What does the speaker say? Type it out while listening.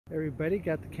Everybody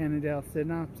got the Cannondale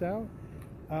Synops out,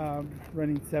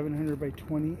 running 700 by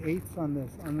 28s on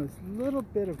this little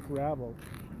bit of gravel.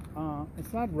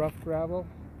 It's not rough gravel,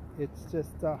 it's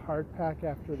just a hard pack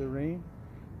after the rain.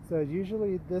 So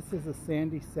usually this is a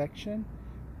sandy section,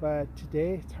 but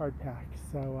today it's hard pack.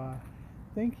 So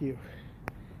thank you.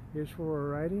 Here's where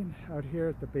we're riding out here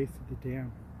at the base of the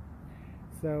dam.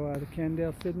 So the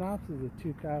Cannondale Synops is a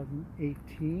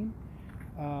 2018.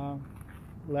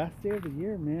 Last day of the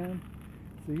year, man.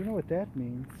 So you know what that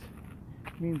means.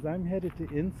 It means I'm headed to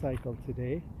InCycle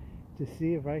today to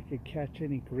see if I could catch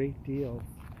any great deals.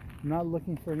 I'm not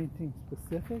looking for anything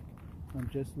specific. I'm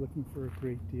just looking for a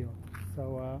great deal.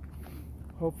 So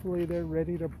hopefully they're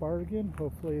ready to bargain.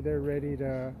 Hopefully they're ready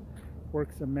to work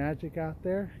some magic out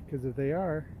there. Because if they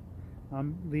are,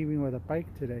 I'm leaving with a bike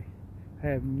today. I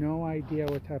have no idea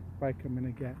what type of bike I'm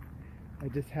going to get. I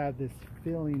just have this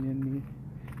feeling in me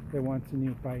that wants a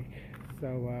new bike.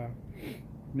 So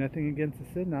nothing against the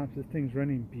Synops. This thing's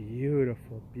running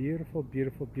beautiful, beautiful,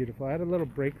 beautiful, beautiful. I had a little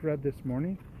brake rub this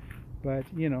morning, but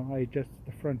you know, I adjusted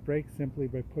the front brake simply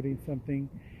by putting something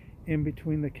in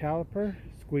between the caliper,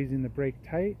 squeezing the brake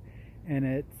tight, and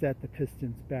it set the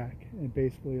pistons back and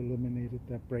basically eliminated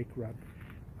that brake rub.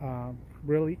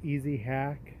 Really easy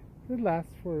hack. It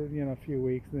lasts for a few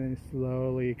weeks, and then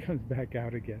slowly it comes back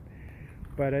out again.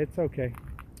 But it's okay.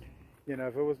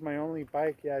 If it was my only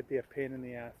bike, yeah, it'd be a pain in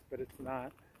the ass, but it's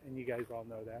not, and you guys all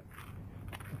know that.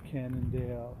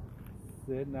 Cannondale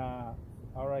Synops.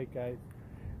 All right, guys,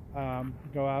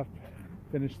 go off,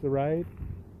 finish the ride.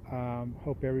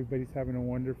 Hope everybody's having a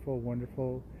wonderful,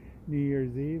 wonderful New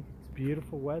Year's Eve. It's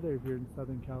beautiful weather here in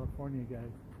Southern California,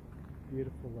 guys.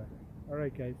 Beautiful weather. All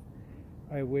right, guys.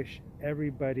 I wish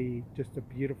everybody just a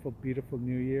beautiful, beautiful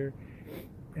New Year,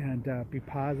 and be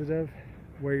positive.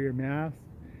 Wear your mask.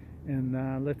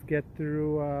 And let's get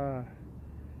through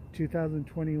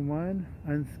 2021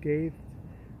 unscathed,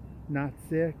 not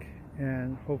sick,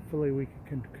 and hopefully we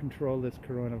can control this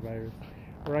coronavirus.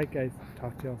 All right, guys,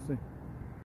 talk to y'all soon.